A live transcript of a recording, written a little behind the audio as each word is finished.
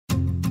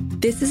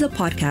This is a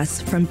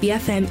podcast from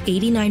BFM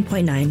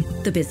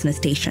 89.9, the business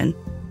station.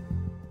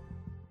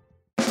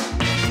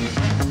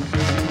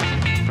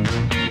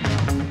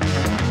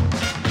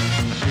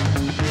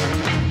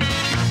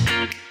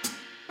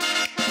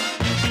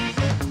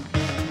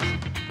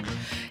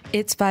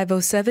 It's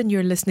 5:07.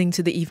 You're listening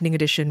to the Evening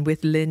Edition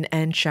with Lynn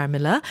and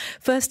Sharmila.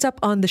 First up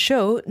on the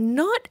show,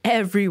 not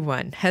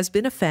everyone has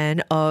been a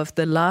fan of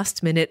the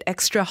last-minute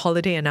extra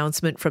holiday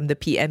announcement from the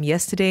PM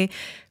yesterday.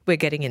 We're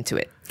getting into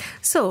it.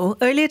 So,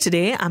 earlier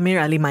today, Amir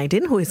Ali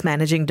Maidin, who is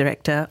managing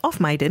director of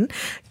Maidin,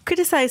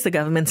 criticized the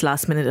government's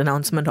last-minute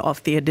announcement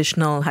of the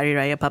additional Hari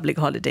Raya public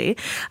holiday.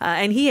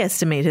 And he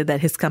estimated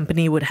that his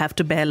company would have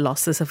to bear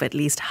losses of at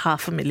least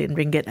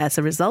ringgit as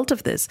a result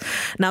of this.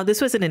 Now, this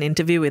was in an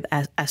interview with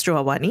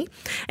Astro Awani,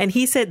 and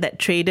he said that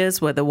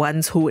traders were the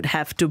ones who would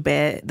have to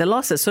bear the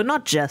losses. So,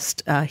 not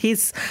just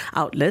his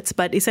outlets,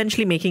 but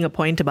essentially making a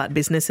point about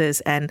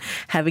businesses and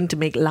having to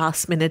make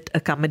last-minute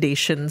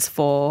accommodations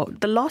for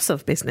the loss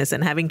of business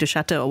and having to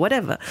shutter or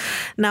whatever.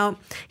 Now,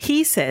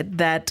 he said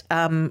that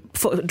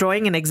for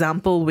drawing an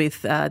example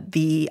with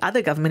the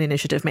other government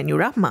initiative, Menu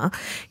Rahmah,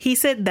 he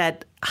said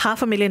that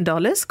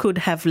 $500,000 could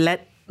have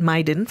let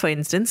Maidin, for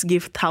instance,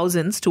 give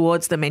thousands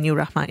towards the Menu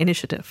Rahmah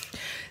initiative.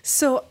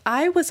 So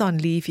I was on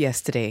leave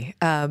yesterday,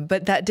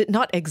 but that did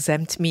not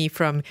exempt me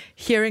from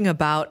hearing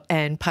about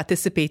and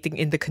participating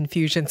in the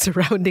confusion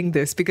surrounding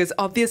this, because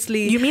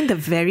obviously... You mean the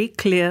very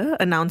clear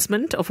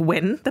announcement of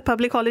when the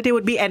public holiday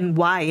would be and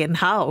why and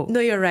how? No,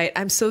 you're right.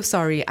 I'm so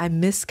sorry.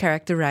 I'm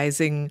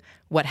mischaracterizing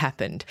what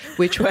happened,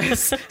 which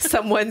was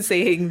someone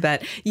saying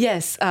that,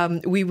 yes,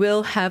 we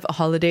will have a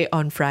holiday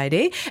on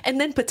Friday,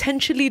 and then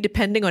potentially,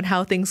 depending on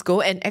how things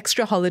go, an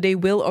extra holiday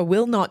will or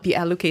will not be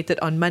allocated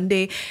on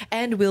Monday,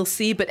 and we'll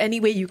see. But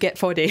anyway, you get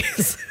 4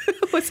 days,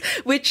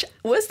 which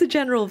was the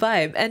general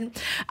vibe. And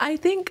I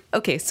think,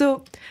 okay,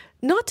 so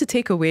not to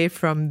take away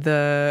from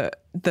the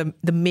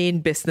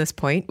main business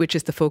point, which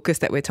is the focus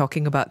that we're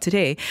talking about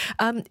today.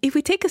 If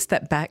we take a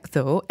step back,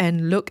 though,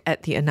 and look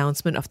at the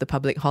announcement of the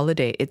public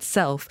holiday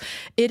itself,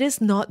 it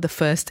is not the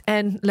first,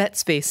 and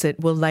let's face it,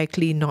 will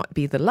likely not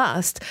be the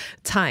last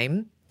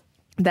time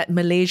that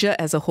Malaysia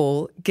as a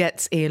whole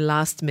gets a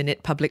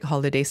last-minute public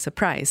holiday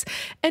surprise.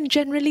 And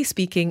generally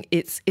speaking,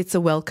 it's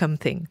a welcome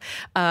thing.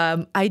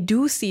 I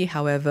do see,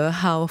 however,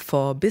 how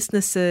for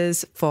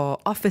businesses, for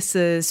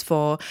offices,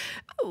 for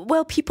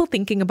people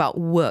thinking about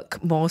work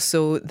more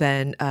so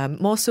than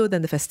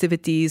the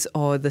festivities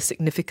or the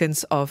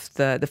significance of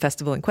the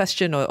festival in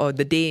question or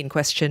the day in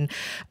question,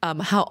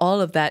 how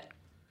all of that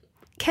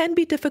can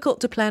be difficult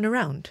to plan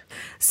around.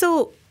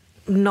 So,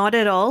 not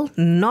at all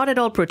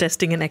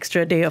protesting an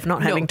extra day of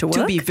not having to work.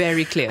 To be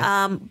very clear.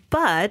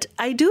 But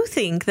I do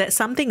think that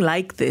something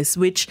like this,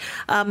 which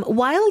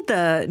while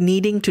the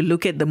needing to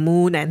look at the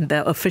moon and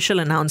the official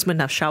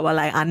announcement of Shawwal,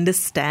 I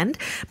understand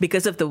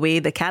because of the way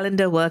the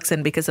calendar works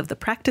and because of the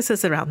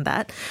practices around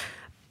that.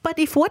 But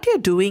if what you're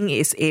doing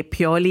is a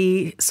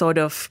purely sort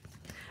of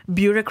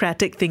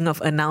bureaucratic thing of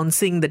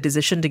announcing the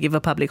decision to give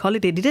a public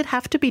holiday, did it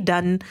have to be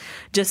done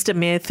just a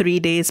mere 3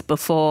 days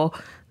before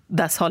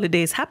thus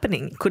holidays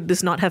happening? Could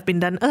this not have been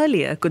done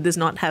earlier? Could this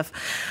not have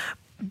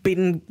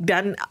been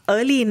done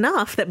early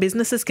enough that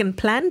businesses can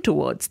plan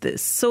towards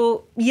this?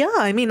 So, yeah,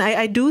 I mean,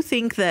 I do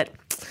think that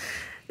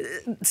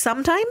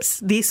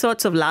sometimes these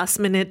sorts of last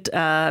minute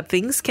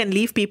things can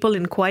leave people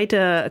in quite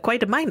a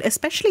mind,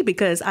 especially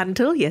because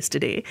until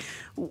yesterday,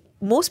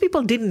 most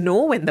people didn't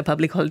know when the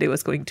public holiday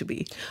was going to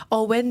be.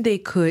 Or when they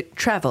could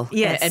travel.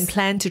 Yes. And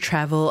plan to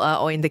travel,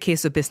 or in the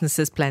case of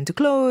businesses, plan to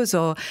close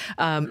or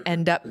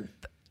end up,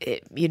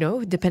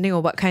 depending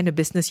on what kind of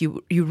business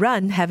you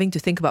run, having to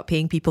think about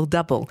paying people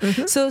double.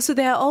 Mm-hmm. So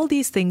there are all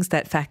these things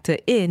that factor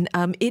in.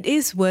 It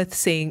is worth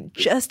saying,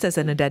 just as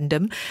an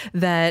addendum,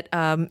 that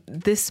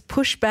this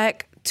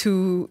pushback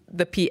to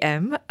the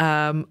PM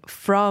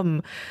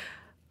from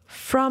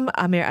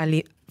Amir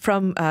Ali,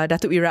 from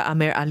Datuk Ira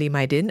Amir Ali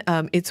Maidin,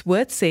 it's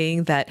worth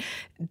saying that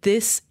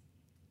this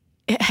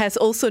has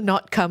also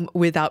not come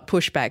without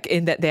pushback,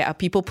 in that there are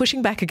people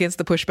pushing back against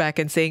the pushback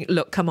and saying,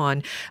 look, come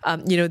on,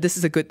 this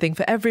is a good thing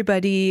for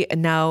everybody.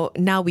 And now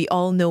we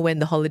all know when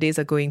the holidays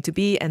are going to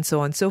be, and so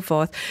on and so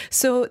forth.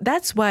 So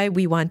that's why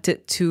we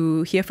wanted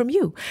to hear from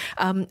you.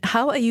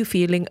 How are you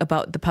feeling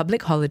about the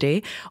public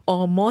holiday,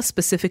 or more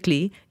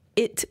specifically,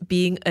 it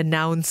being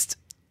announced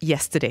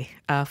yesterday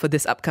for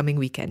this upcoming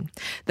weekend?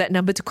 That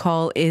number to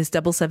call is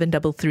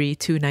 7733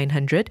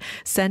 2900.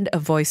 Send a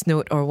voice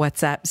note or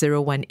WhatsApp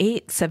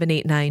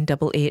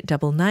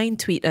 018-789-8899.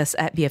 Tweet us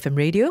at BFM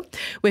Radio.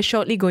 We're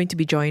shortly going to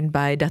be joined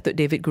by Datuk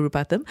David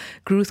Gurupatham,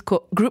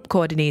 Group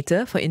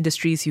Coordinator for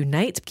Industries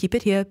Unite. Keep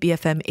it here,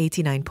 BFM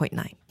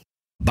 89.9.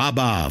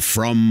 Baba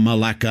from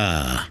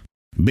Malacca.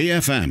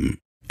 BFM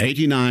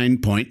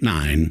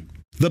 89.9,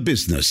 the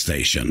business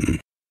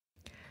station.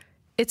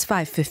 It's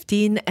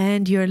 5:15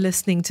 and you're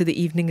listening to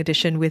the Evening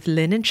Edition with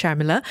Lynn and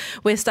Sharmila.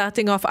 We're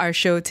starting off our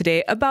show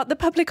today about the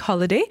public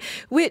holiday,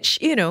 which,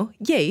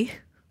 yay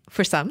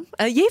for some,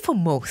 yay for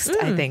most,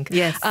 I think.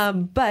 Yes.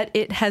 But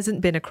it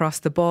hasn't been across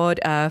the board.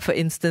 For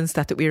instance,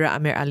 Datuk Wira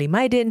Amir Ali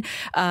Maidin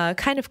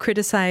kind of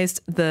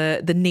criticized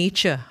the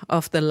nature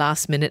of the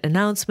last minute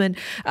announcement,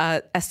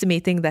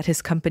 estimating that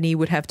his company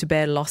would have to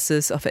bear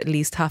losses of at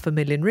least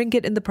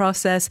RM500,000 in the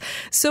process.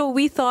 So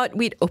we thought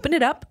we'd open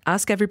it up,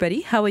 ask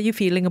everybody, how are you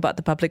feeling about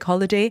the public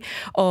holiday?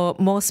 Or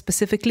more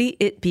specifically,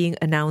 it being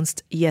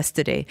announced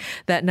yesterday.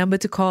 That number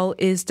to call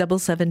is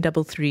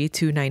 7733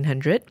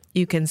 2900.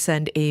 You can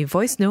send a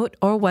voice note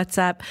or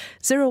WhatsApp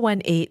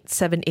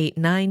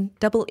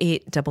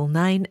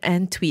 018-789-8899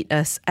 and tweet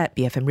us at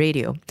BFM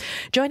Radio.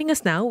 Joining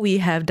us now, we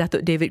have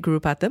Datuk David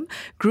Gurupatham,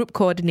 Group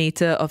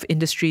Coordinator of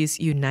Industries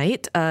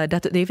Unite.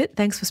 Datuk David,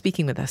 thanks for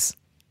speaking with us.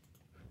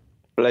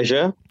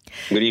 Pleasure.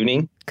 Good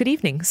evening. Good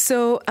evening.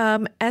 So,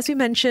 as we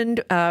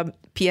mentioned,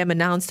 PM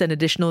announced an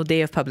additional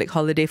day of public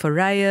holiday for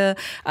Raya.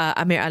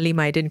 Amir Ali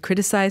Maidin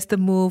criticized the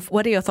move.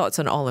 What are your thoughts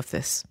on all of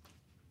this?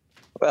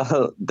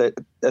 Well,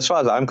 as far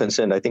as I'm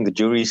concerned, I think the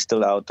jury is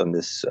still out on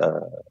this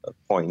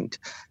point.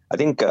 I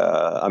think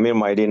Amir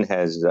Maidin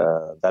has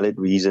valid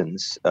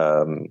reasons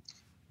to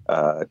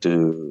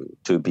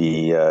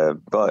be.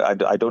 Well,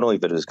 I don't know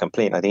if it was a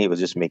complaint. I think he was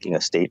just making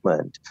a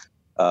statement.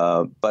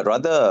 But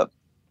rather,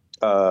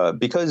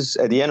 because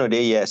at the end of the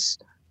day, yes,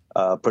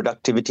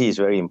 productivity is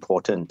very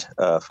important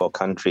for a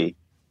country.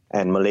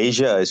 And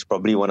Malaysia is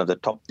probably one of the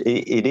top.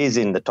 It is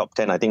in the top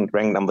 10, I think,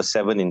 ranked number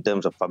 7 in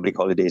terms of public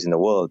holidays in the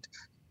world.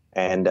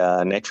 And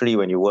naturally,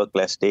 when you work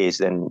less days,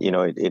 then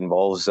it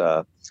involves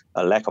a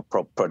lack of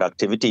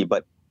productivity.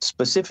 But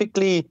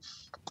specifically,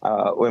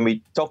 when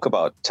we talk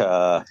about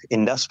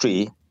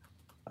industry,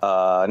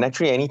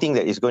 naturally, anything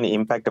that is going to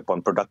impact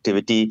upon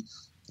productivity,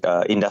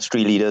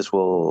 industry leaders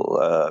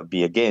will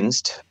be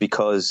against,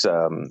 because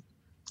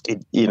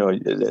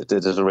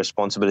there's a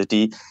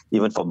responsibility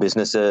even for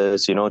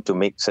businesses, to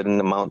make certain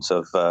amounts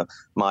of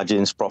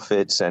margins,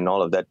 profits, and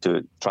all of that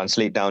to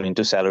translate down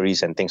into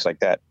salaries and things like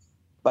that.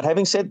 But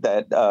having said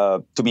that,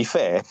 to be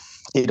fair,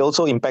 it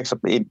also depends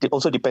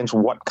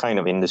what kind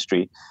of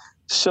industry.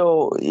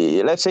 So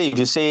let's say if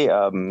you say,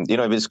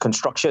 if it's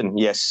construction,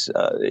 yes,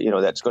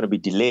 that's going to be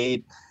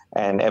delayed.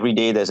 And every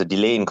day there's a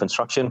delay in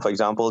construction, for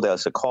example,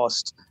 there's a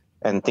cost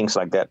and things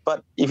like that.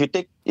 But if you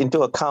take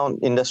into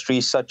account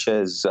industries such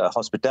as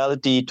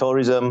hospitality,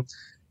 tourism,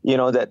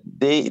 that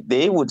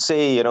they would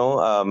say,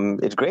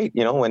 it's great,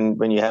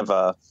 when you have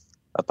a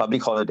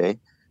public holiday.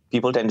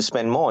 People tend to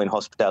spend more in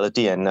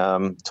hospitality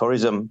and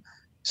tourism.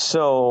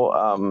 So,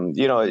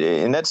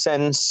 in that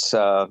sense,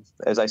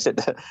 as I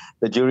said,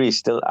 the jury is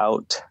still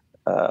out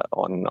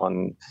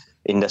on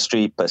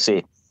industry per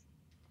se.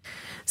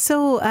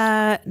 So,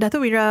 Datuk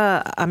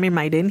Wira Amir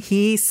Maidin,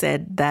 he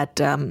said that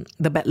the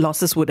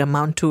losses would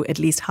amount to at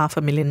least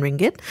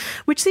RM500,000,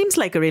 which seems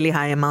like a really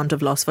high amount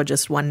of loss for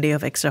just one day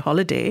of extra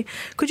holiday.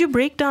 Could you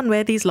break down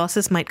where these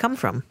losses might come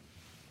from?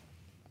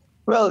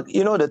 Well,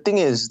 the thing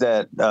is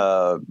that,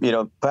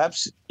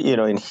 perhaps,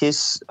 in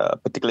his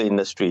particular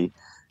industry,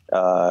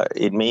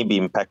 it may be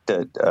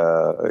impacted,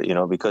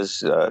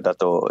 because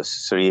Dato'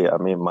 Sri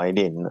Amir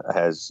Maidin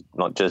has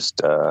not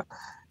just,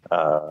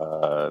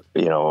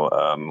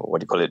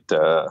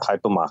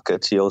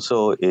 hypermarkets. He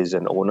also is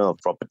an owner of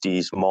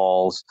properties,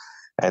 malls,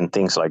 and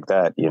things like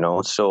that,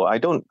 So I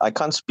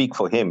can't speak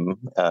for him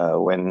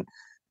when,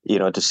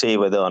 to say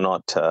whether or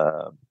not,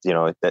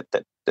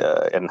 that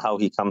and how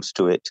he comes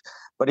to it.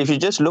 But if you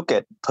just look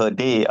at per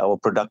day, our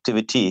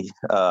productivity,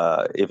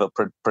 if a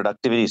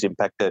productivity is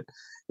impacted,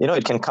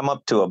 it can come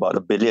up to about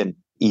 1 billion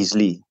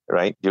easily,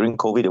 right? During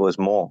COVID, it was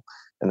more.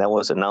 And that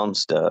was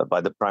announced by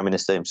the Prime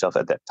Minister himself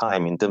at that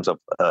time in terms of,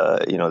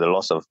 the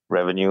loss of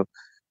revenue.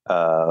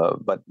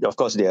 But of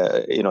course,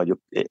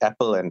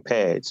 Apple and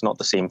Pear, it's not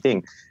the same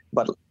thing.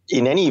 But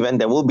in any event,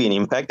 there will be an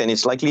impact, and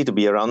it's likely to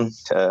be around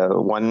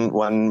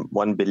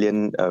 1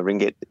 billion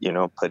ringgit,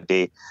 per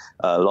day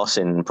loss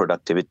in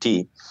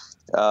productivity.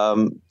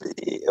 I'll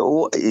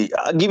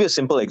give you a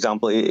simple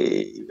example.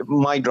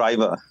 My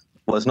driver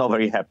was not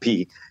very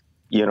happy,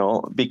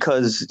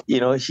 because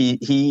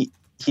he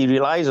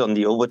relies on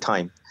the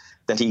overtime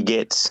that he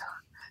gets.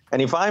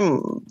 And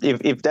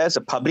if there's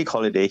a public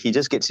holiday, he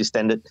just gets his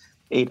standard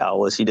 8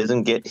 hours. He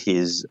doesn't get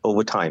his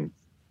overtime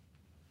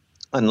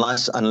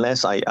unless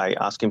I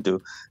ask him to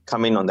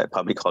come in on that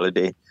public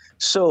holiday.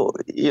 So,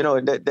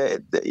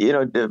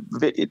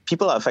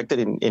 people are affected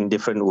in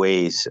different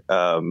ways.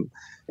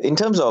 In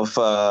terms of,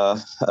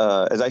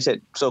 as I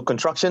said, so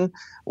construction,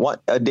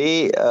 a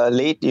day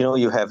late,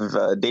 you have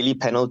daily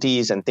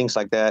penalties and things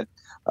like that.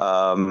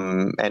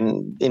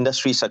 And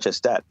industries such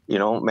as that,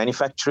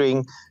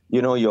 manufacturing,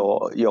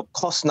 your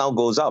cost now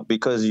goes up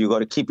because you got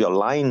to keep your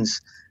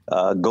lines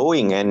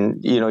going, and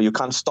you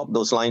can't stop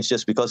those lines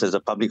just because there's a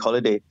public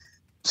holiday.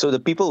 So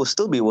the people will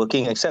still be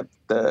working, except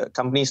the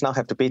companies now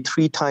have to pay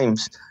 3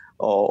 times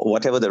or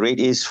whatever the rate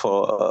is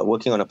for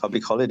working on a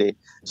public holiday.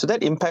 So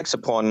that impacts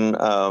upon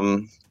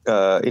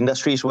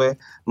industries where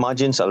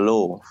margins are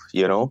low,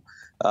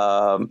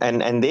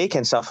 and they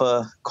can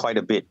suffer quite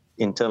a bit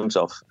in terms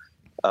of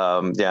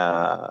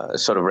their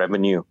sort of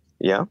revenue.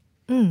 Yeah.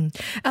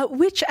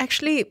 Which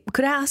actually,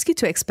 could I ask you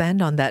to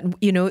expand on that?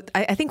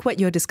 I think what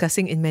you're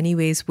discussing in many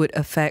ways would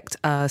affect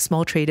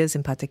small traders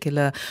in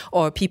particular,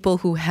 or people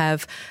who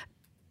have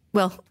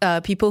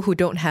people who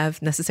don't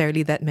have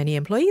necessarily that many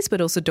employees,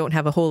 but also don't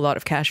have a whole lot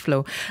of cash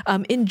flow.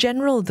 In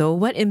general, though,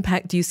 what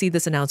impact do you see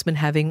this announcement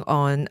having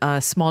on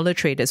smaller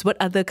traders? What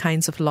other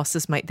kinds of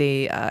losses might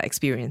they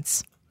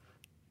experience?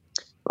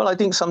 Well, I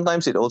think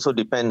sometimes it also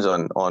depends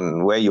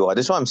on where you are.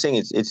 That's why I'm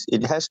saying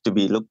it has to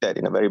be looked at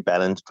in a very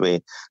balanced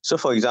way. So,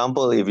 for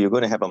example, if you're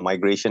going to have a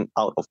migration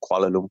out of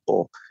Kuala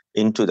Lumpur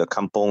into the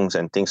kampongs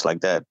and things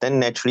like that, then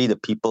naturally the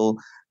people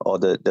or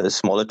the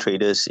smaller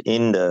traders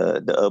in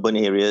the urban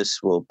areas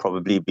will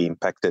probably be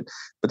impacted.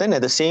 But then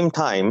at the same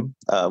time,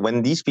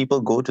 when these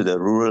people go to the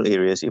rural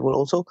areas, it will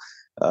also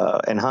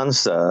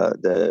enhance of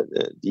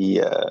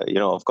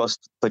course,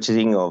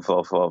 purchasing of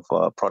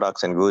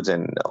products and goods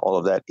and all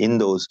of that in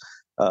those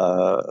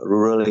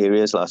rural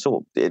areas.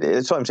 So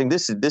that's why I'm saying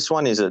this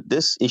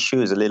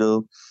issue is a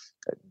little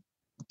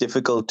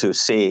difficult to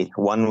say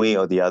one way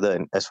or the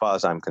other, as far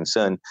as I'm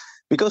concerned,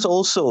 because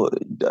also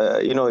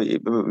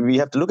we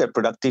have to look at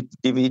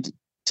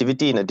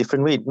productivity in a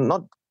different way,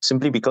 not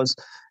simply because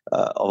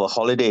of a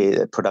holiday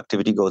that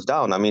productivity goes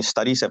down. I mean,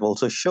 studies have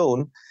also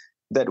shown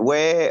that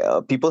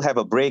where people have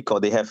a break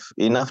or they have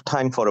enough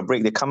time for a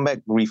break, they come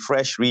back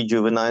refreshed,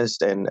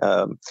 rejuvenized, and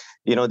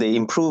they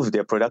improve,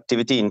 their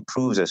productivity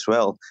improves as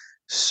well.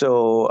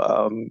 So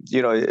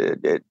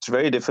it's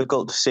very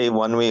difficult to say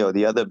one way or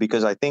the other,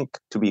 because I think,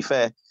 to be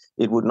fair,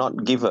 it would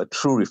not give a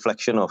true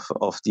reflection of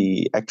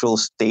the actual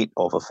state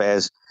of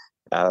affairs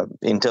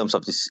in terms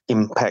of this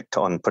impact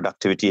on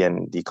productivity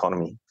and the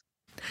economy.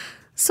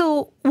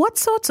 So what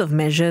sorts of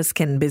measures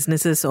can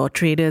businesses or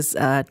traders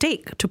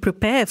take to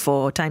prepare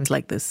for times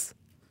like this?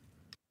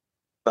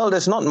 Well,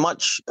 there's not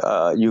much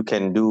you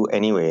can do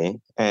anyway.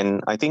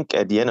 And I think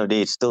at the end of the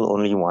day, it's still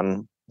only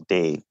one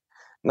day.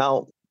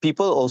 Now,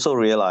 people also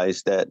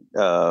realize that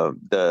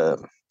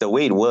the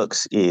way it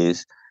works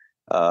is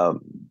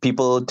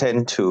people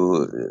tend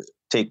to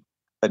take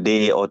a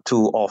day or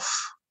two off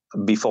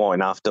before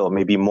and after, or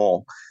maybe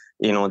more,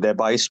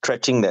 thereby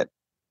stretching that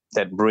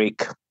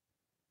break.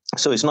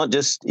 So it's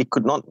it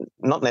could not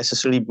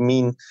necessarily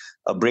mean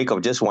a break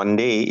of just one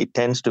day. It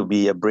tends to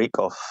be a break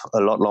of a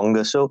lot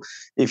longer. So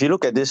if you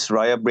look at this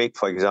Raya break,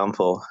 for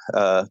example,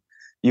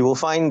 you will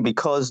find,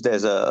 because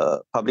there's a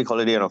public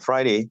holiday on a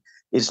Friday,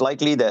 it's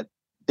likely that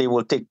they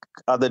will take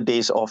other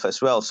days off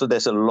as well. So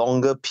there's a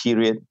longer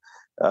period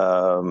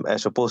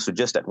as opposed to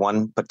just that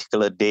one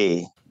particular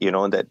day,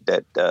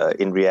 that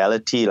in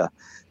reality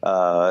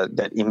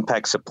that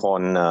impacts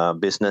upon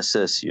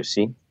businesses, you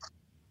see.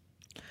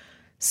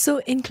 So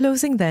in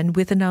closing then,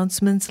 with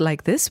announcements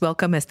like this,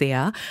 welcome as they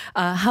are,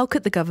 how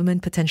could the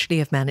government potentially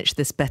have managed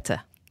this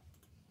better?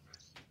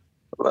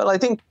 Well, I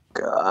think,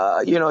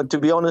 to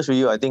be honest with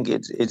you, I think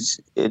it's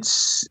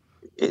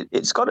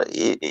got at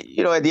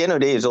the end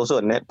of the day, it's also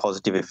a net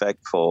positive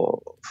effect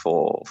for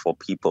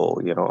people.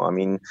 I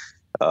mean,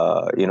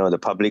 the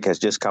public has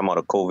just come out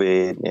of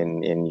COVID,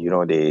 and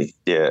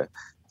they've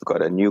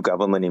got a new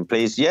government in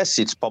place. Yes,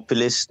 it's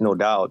populist, no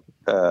doubt,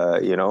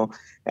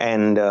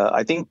 and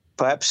I think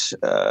perhaps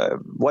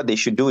what they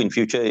should do in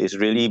future is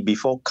really,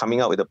 before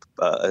coming out with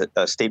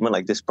a statement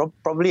like this,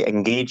 probably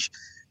engage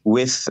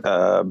with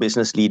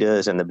business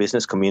leaders and the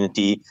business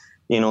community,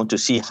 to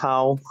see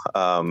how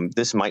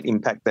this might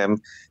impact them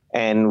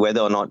and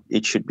whether or not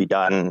it should be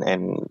done,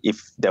 and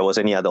if there was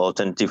any other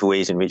alternative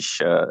ways in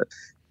which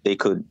they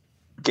could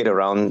get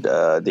around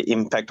the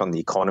impact on the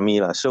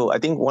economy. So I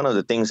think one of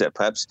the things that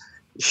perhaps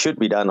should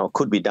be done or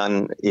could be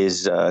done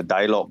is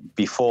dialogue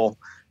before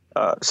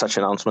such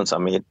announcements are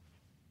made.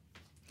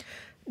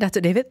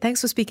 Datuk David,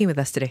 thanks for speaking with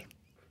us today.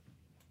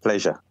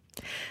 Pleasure.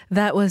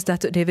 That was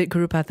Datuk David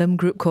Gurupatham,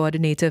 Group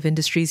Coordinator of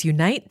Industries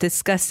Unite,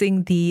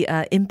 discussing the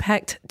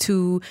impact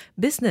to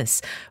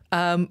business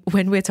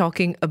when we're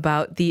talking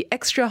about the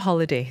extra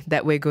holiday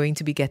that we're going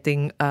to be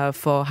getting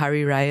for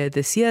Hari Raya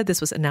this year.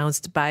 This was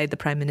announced by the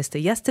Prime Minister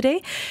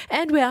yesterday,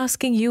 and we're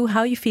asking you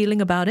how you're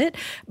feeling about it,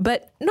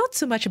 but not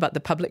so much about the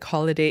public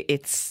holiday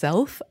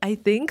itself, I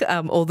think,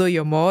 although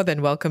you're more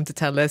than welcome to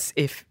tell us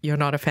if you're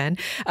not a fan,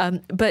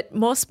 but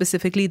more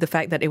specifically the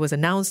fact that it was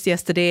announced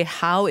yesterday,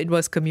 how it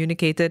was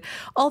communicated,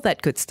 all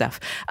that good stuff.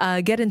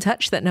 Get in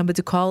touch. That number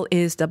to call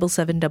is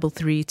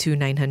 7733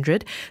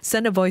 2900.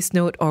 Send a voice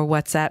note or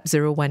WhatsApp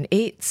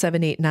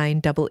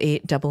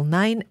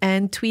 018-789-8899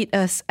 and tweet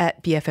us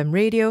at BFM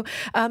Radio.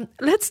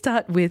 Let's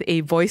start with a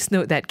voice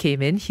note that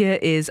came in. Here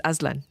is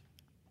Azlan.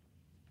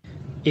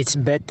 It's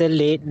better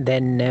late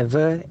than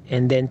never,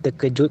 and then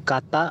terkejut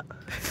katak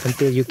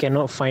until you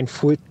cannot find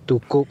food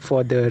to cook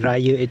for the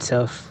Raya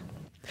itself.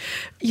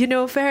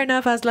 Fair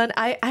enough, Azlan.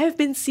 I have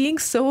been seeing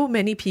so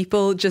many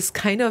people just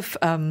kind of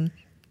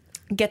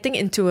getting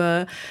into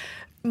a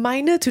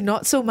minor to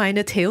not so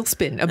minor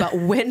tailspin about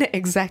when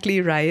exactly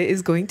Raya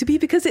is going to be,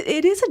 because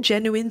it is a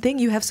genuine thing.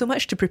 You have so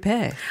much to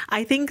prepare.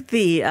 I think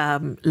the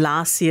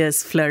last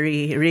year's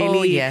flurry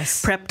really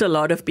prepped a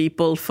lot of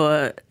people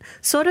for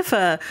sort of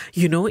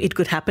it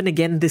could happen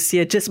again this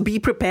year. Just be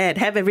prepared.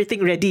 Have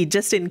everything ready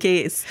just in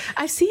case.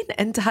 I've seen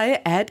entire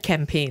ad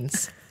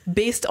campaigns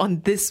based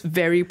on this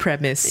very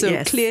premise.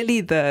 So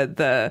clearly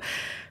the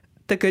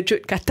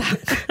kejut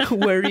kata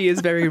worry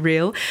is very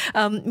real.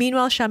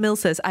 Meanwhile, Shamil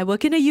says, I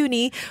work in a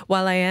uni.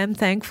 While I am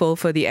thankful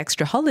for the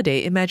extra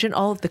holiday, imagine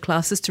all of the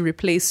classes to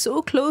replace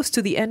so close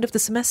to the end of the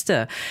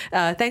semester.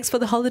 Thanks for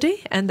the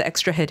holiday and the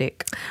extra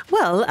headache.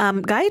 Well,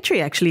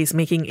 Gayatri actually is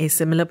making a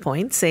similar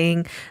point,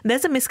 saying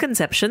there's a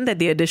misconception that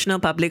the additional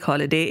public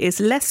holiday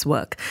is less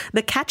work.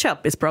 The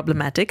catch-up is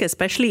problematic,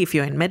 especially if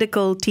you're in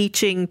medical,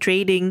 teaching,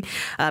 trading,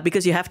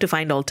 because you have to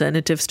find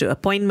alternatives to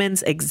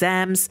appointments,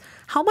 exams.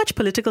 How much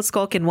political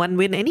score can one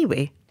win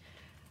anyway?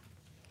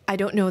 I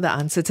don't know the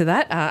answer to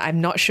that.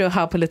 I'm not sure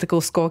how political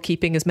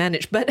scorekeeping is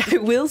managed, but I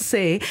will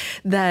say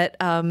that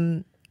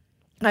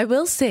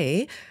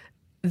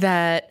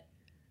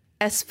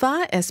as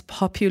far as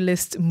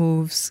populist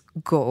moves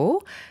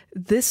go,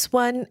 this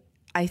one,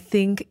 I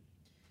think,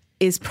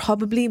 is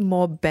probably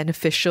more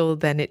beneficial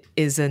than it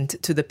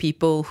isn't to the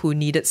people who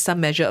needed some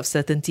measure of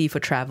certainty for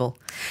travel.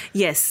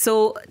 Yes.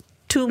 So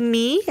to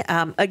me,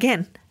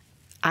 again,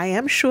 I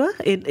am sure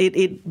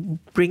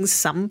it brings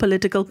some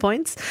political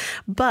points,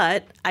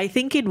 but I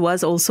think it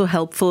was also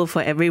helpful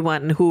for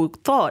everyone who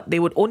thought they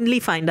would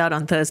only find out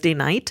on Thursday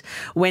night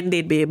when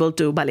they'd be able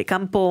to balik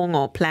kampung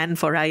or plan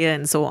for Raya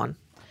and so on.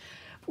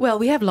 Well,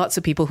 we have lots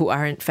of people who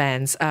aren't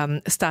fans,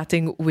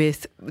 starting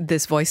with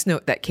this voice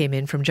note that came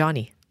in from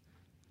Johnny.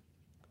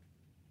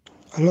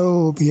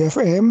 Hello,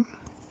 BFM.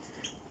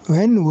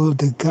 When will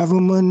the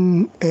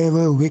government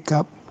ever wake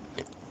up?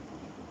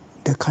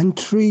 The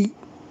country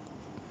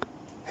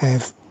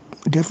have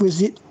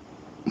deficit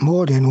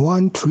more than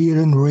 1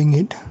 trillion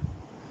ringgit.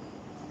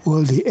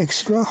 Will the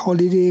extra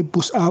holiday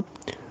boost up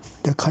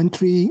the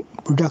country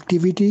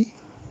productivity?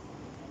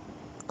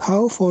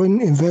 How foreign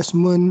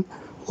investment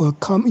will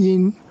come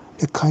in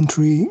the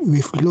country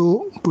with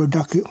low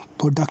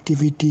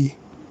productivity?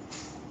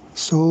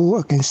 So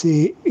I can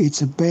say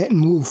it's a bad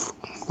move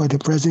by the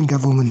present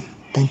government.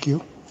 Thank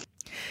you.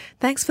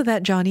 Thanks for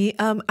that, Johnny.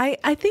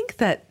 I think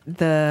that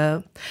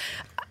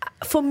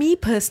for me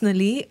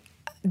personally,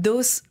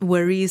 those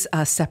worries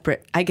are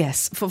separate, I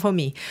guess, for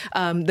me.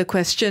 The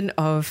question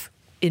of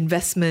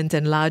investment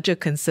and larger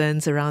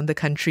concerns around the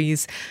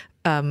country's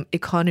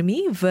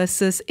economy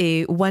versus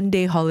a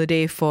one-day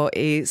holiday for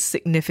a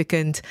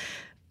significant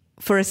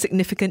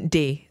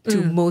day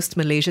to most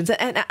Malaysians.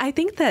 And I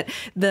think that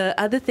the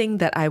other thing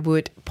that I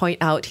would point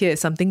out here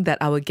is something that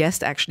our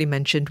guest actually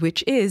mentioned,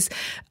 which is,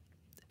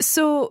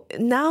 so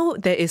now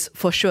there is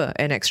for sure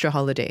an extra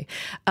holiday.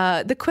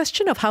 The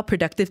question of how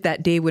productive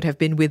that day would have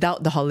been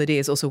without the holiday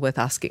is also worth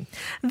asking.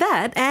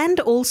 That,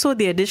 and also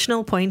the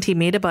additional point he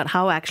made about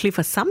how actually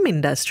for some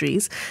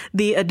industries,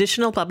 the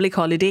additional public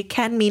holiday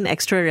can mean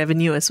extra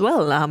revenue as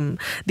well.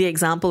 The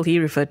example he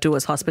referred to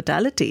was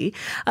hospitality.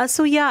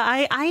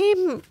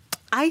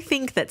 I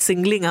think that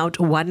singling out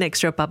one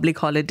extra public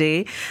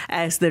holiday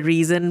as the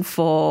reason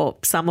for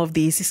some of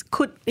these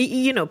could,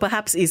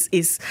 perhaps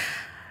is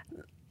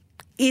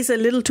a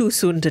little too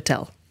soon to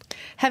tell.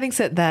 Having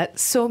said that,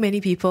 so many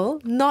people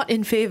not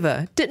in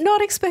favor, did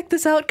not expect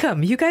this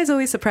outcome. You guys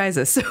always surprise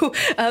us. So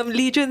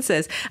Legion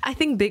says, I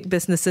think big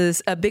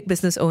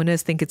business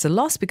owners think it's a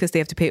loss because they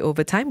have to pay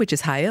overtime, which is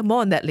higher.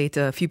 More on that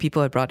later. A few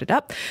people have brought it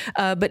up.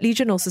 But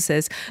Legion also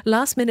says,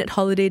 last minute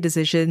holiday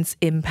decisions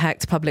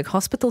impact public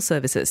hospital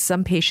services.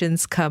 Some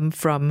patients come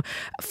from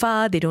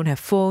far, they don't have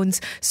phones,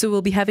 so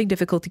we'll be having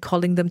difficulty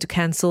calling them to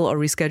cancel or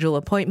reschedule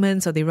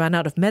appointments, or they run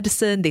out of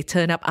medicine, they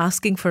turn up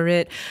asking for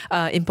it,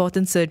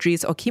 important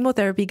surgeries or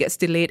chemotherapy gets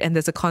delayed, and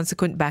there's a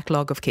consequent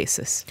backlog of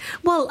cases.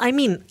 Well, I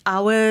mean,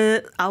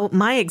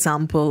 my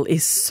example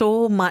is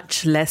so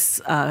much less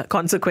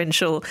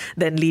consequential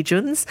than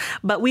Legion's,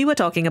 but we were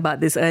talking about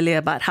this earlier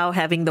about how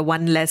having the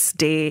one less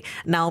day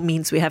now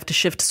means we have to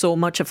shift so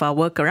much of our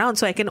work around.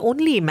 So I can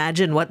only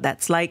imagine what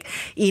that's like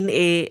in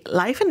a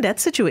life and death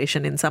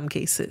situation in some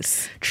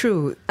cases.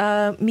 True.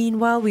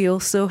 Meanwhile, we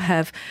also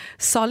have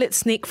Solid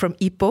Snake from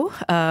Ipoh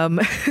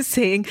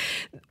saying,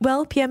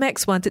 well,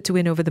 PMX wanted to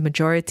win over the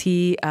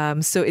majority,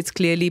 so it's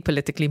clearly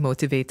politically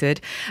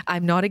motivated.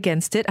 I'm not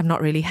against it. I'm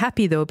not really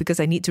happy though, because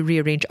I need to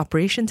rearrange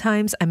operation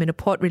times. I'm in a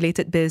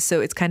port-related biz,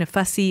 so it's kind of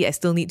fussy. I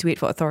still need to wait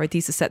for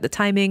authorities to set the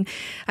timing.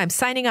 I'm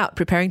signing out,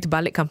 preparing to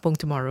balik kampung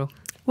tomorrow.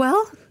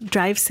 Well,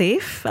 drive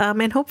safe,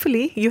 and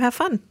hopefully you have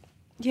fun.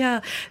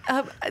 Yeah,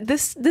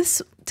 this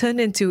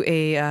turned into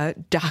a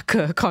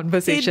darker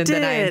conversation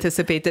than I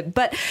anticipated.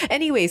 But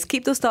anyways,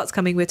 keep those thoughts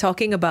coming. We're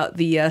talking about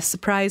the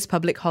surprise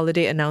public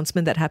holiday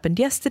announcement that happened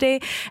yesterday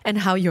and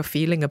how you're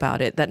feeling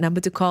about it. That number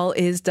to call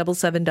is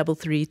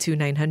 7733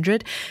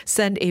 2900.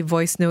 Send a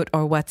voice note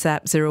or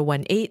WhatsApp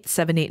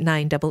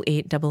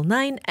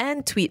 018-789-8899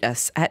 and tweet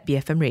us at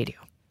BFM Radio.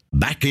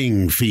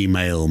 Backing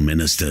female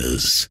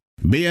ministers.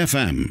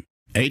 BFM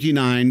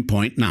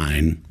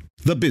 89.9,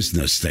 the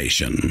business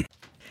station.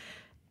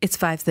 It's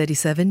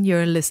 5:37.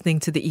 You're listening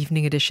to the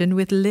Evening Edition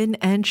with Lynn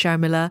and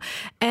Sharmila.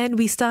 And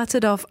we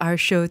started off our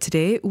show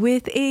today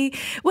with a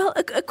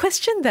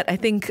question that I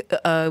think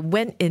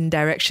went in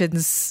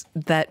directions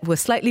that were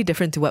slightly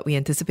different to what we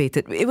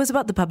anticipated. It was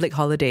about the public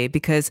holiday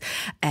because,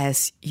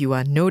 as you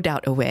are no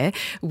doubt aware,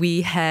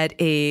 we had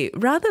a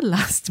rather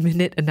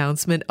last-minute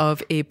announcement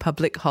of a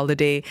public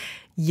holiday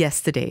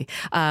yesterday.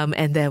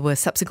 And there was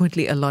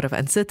subsequently a lot of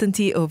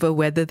uncertainty over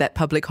whether that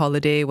public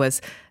holiday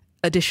was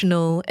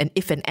additional, an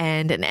if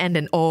and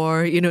an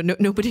or,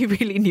 nobody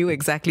really knew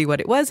exactly what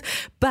it was,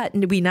 but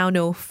we now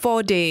know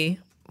 4-day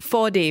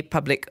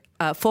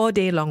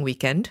long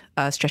weekend,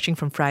 stretching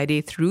from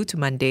Friday through to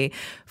Monday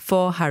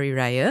for Hari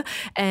Raya.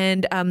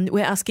 And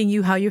we're asking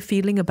you how you're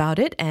feeling about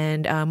it,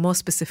 and more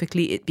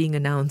specifically, it being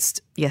announced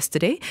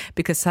yesterday,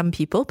 because some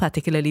people,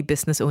 particularly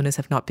business owners,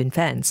 have not been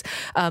fans.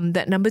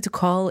 That number to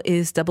call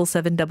is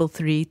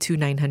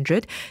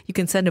 77332900. You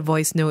can send a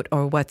voice note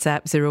or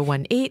WhatsApp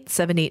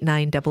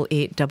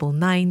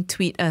 018-789-8899.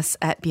 Tweet us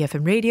at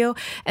BFM Radio.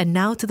 And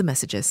now to the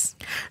messages.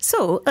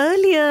 So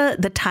earlier,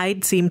 the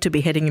tide seemed to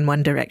be heading in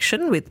one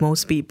direction, with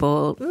most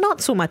people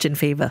not so much in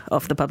favor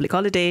of the public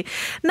holiday.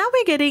 Now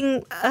we're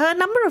getting a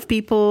number of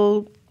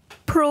people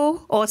pro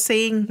or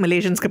saying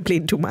Malaysians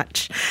complain too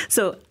much.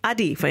 So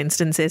Adi, for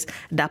instance, says,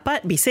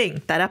 dapat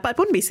bising, tak dapat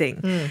pun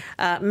bising.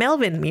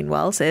 Melvin,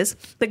 meanwhile, says,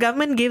 the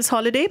government gives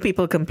holiday,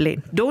 people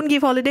complain. Don't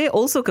give holiday,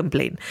 also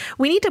complain.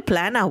 We need to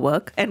plan our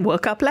work and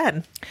work our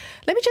plan.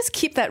 Let me just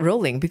keep that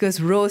rolling,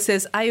 because Rose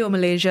says, ayo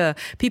Malaysia,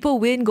 people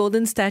win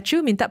golden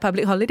statue, minta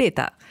public holiday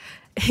tak?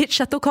 Hit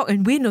shuttlecock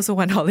and win also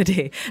one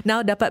holiday.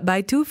 Now dapat buy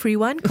 2, free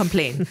 1,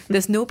 complain.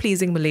 There's no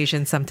pleasing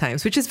Malaysians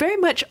sometimes, which is very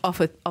much of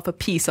a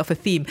piece, of a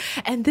theme.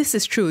 And this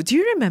is true. Do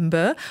you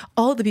remember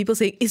all the people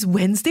saying, is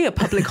Wednesday a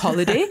public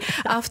holiday?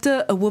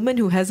 After a woman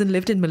who hasn't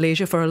lived in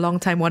Malaysia for a long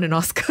time won an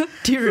Oscar.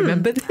 Do you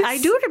remember this? I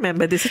do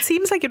remember this. It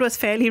seems like it was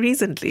fairly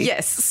recently.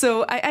 Yes,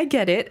 so I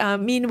get it.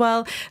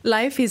 Meanwhile,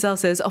 Live Fizal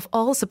says, of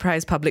all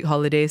surprise public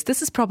holidays,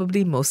 this is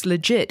probably most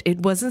legit. It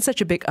wasn't such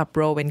a big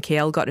uproar when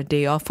KL got a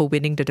day off for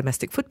winning the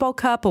domestic football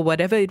cup or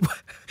whatever it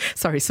was.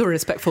 Sorry, so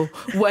respectful.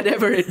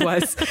 Whatever it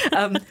was.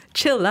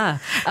 Chill lah.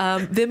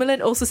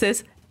 Vimalan also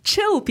says,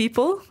 chill,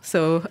 people.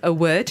 So a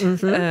word,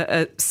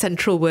 a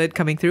central word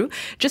coming through.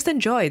 Just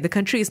enjoy. The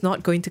country is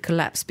not going to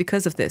collapse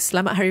because of this.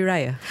 Selamat Hari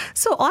Raya.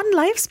 So on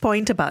Life's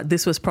point about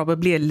this was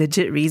probably a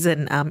legit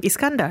reason,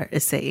 Iskandar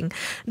is saying,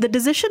 the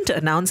decision to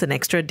announce an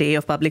extra day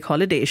of public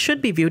holiday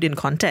should be viewed in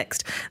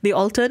context. The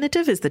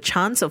alternative is the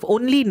chance of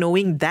only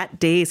knowing that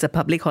day is a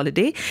public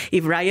holiday.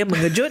 If Raya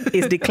Mengejut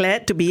is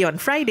declared to be on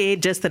Friday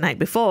just the night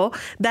before,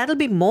 that'll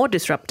be more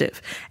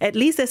disruptive. At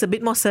least there's a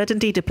bit more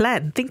certainty to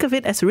plan. Think of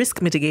it as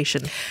risk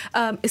mitigation.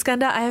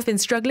 Iskandar, I have been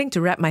struggling to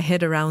wrap my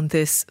head around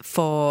this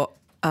for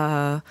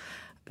the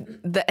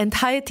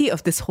entirety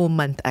of this whole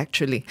month,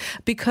 actually,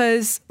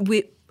 because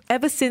not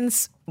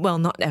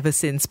ever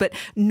since, but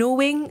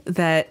knowing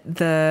that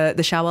the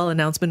Shawwal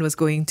announcement was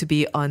going to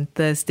be on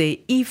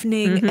Thursday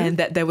evening and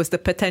that there was the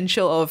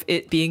potential of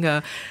it being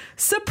a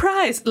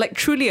surprise, like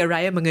truly a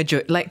Raya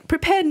Mengejut, like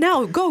prepare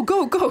now, go.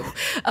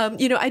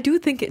 I do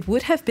think it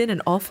would have been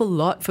an awful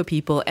lot for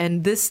people,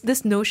 and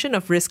this notion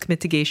of risk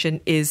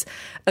mitigation is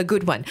a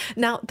good one.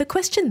 Now, the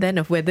question then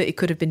of whether it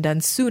could have been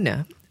done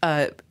sooner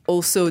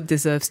also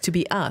deserves to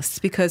be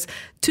asked, because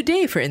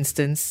today, for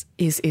instance,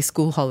 is a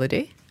school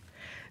holiday.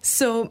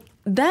 So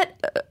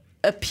that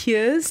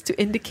appears to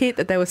indicate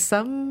that there was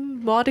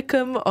some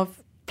modicum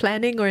of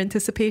planning or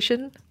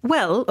anticipation.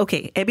 Well,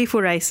 okay, Ebi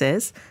Furai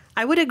says,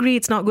 I would agree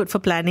it's not good for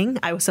planning.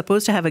 I was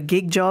supposed to have a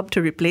gig job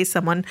to replace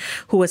someone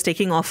who was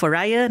taking off for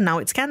Raya. Now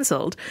it's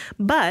cancelled.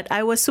 But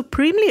I was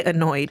supremely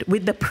annoyed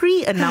with the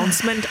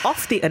pre-announcement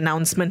of the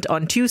announcement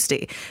on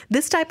Tuesday.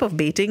 This type of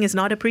baiting is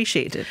not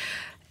appreciated.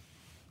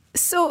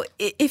 So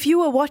if you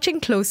were watching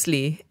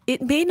closely,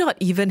 it may not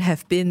even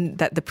have been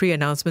that the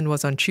pre-announcement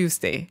was on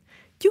Tuesday.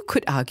 You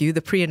could argue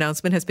the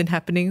pre-announcement has been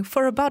happening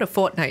for about a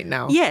fortnight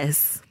now.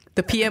 Yes.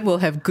 The PM will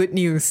have good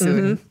news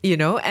soon,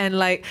 and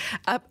like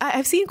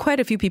I've seen quite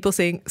a few people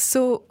saying,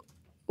 so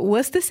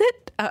was this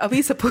it? Are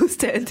we supposed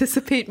to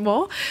anticipate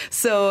more?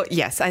 So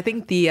yes, I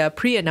think the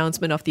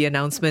pre-announcement of the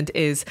announcement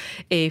is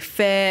a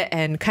fair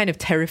and kind of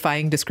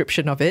terrifying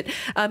description of it.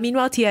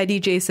 Meanwhile,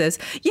 TIDJ says,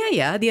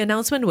 yeah, the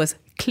announcement was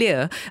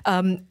clear.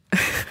 And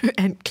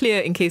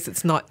clear, in case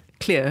it's not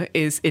clear,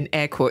 is in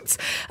air quotes.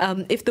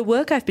 If the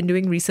work I've been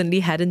doing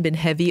recently hadn't been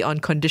heavy on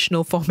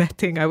conditional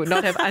formatting, I would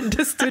not have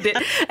understood it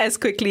as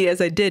quickly as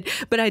I did.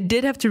 But I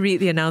did have to read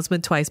the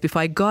announcement twice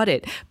before I got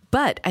it.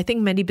 But I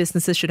think many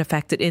businesses should have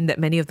factored in that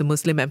many of the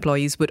Muslim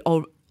employees would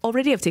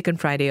already have taken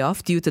Friday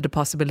off due to the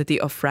possibility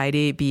of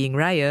Friday being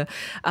Raya.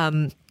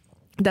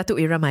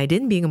 Datuk Ira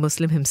Maidin, being a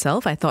Muslim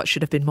himself, I thought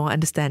should have been more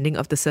understanding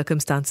of the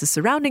circumstances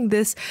surrounding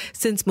this,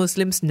 since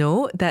Muslims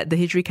know that the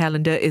Hijri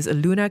calendar is a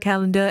lunar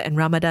calendar and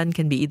Ramadan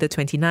can be either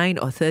 29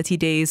 or 30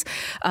 days.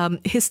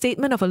 His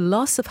statement of a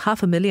loss of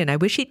 $500,000, I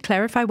wish he'd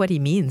clarify what he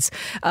means.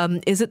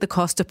 Is it the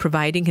cost of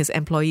providing his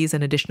employees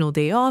an additional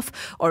day off,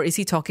 or is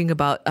he talking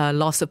about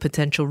loss of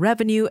potential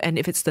revenue? And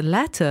if it's the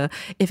latter,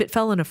 if it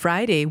fell on a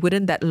Friday,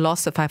 wouldn't that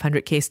loss of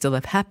 500K still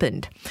have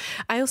happened?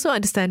 I also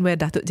understand where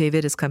Datuk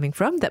David is coming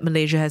from, that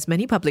Malaysia has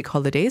many public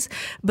holidays,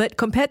 but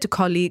compared to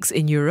colleagues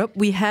in Europe,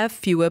 we have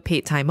fewer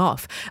paid time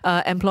off.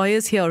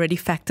 Employers here already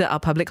factor our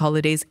public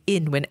holidays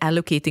in when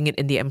allocating it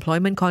in the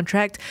employment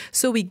contract,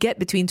 so we get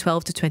between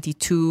 12 to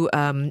 22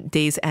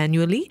 days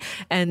annually.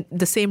 And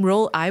the same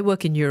role I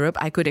work in Europe,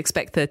 I could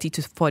expect 30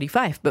 to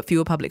 45, but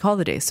fewer public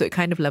holidays, so it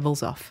kind of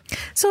levels off.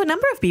 So a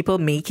number of people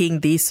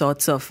making these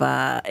sorts of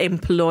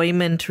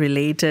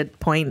employment-related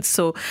points.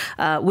 So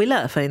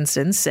Willa, for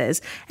instance,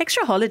 says,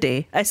 extra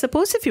holiday, I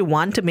suppose if you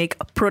want to make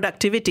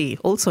productivity,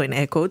 also in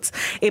air quotes,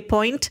 a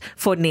point,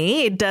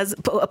 it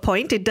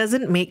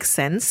doesn't make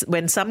sense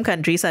when some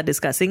countries are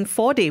discussing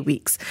 4-day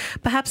weeks.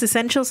 Perhaps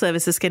essential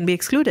services can be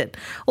excluded.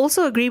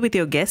 Also agree with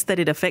your guest that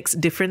it affects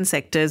different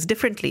sectors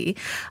differently.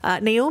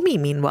 Naomi,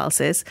 meanwhile,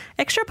 says,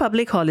 extra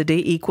public holiday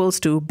equals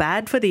to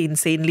bad for the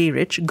insanely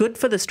rich, good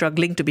for the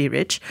struggling to be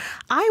rich.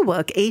 I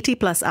work 80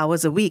 plus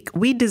hours a week.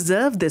 We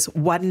deserve this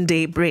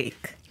 1-day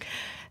break.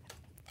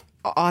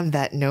 On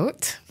that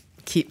note,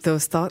 keep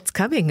those thoughts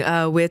coming.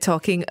 We're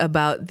talking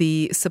about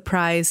the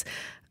surprise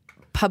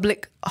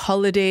public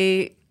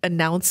holiday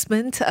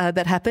announcement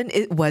that happened.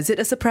 Was it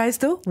a surprise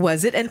though?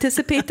 Was it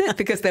anticipated?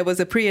 Because there was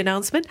a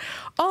pre-announcement.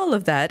 All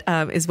of that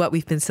is what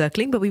we've been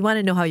circling, but we want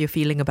to know how you're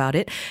feeling about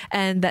it.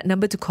 And that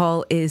number to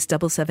call is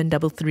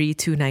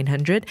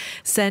 77332900.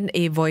 Send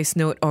a voice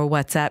note or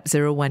WhatsApp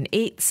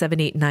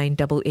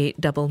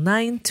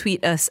 018-789-8899.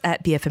 Tweet us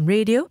at BFM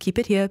Radio. Keep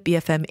it here,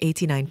 BFM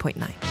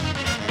 89.9.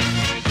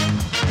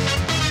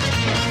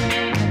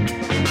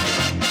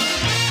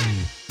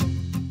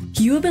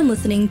 You have been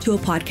listening to a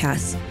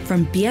podcast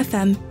from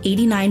BFM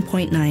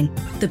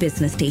 89.9, the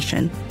business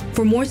station.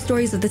 For more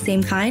stories of the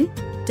same kind,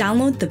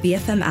 download the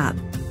BFM app.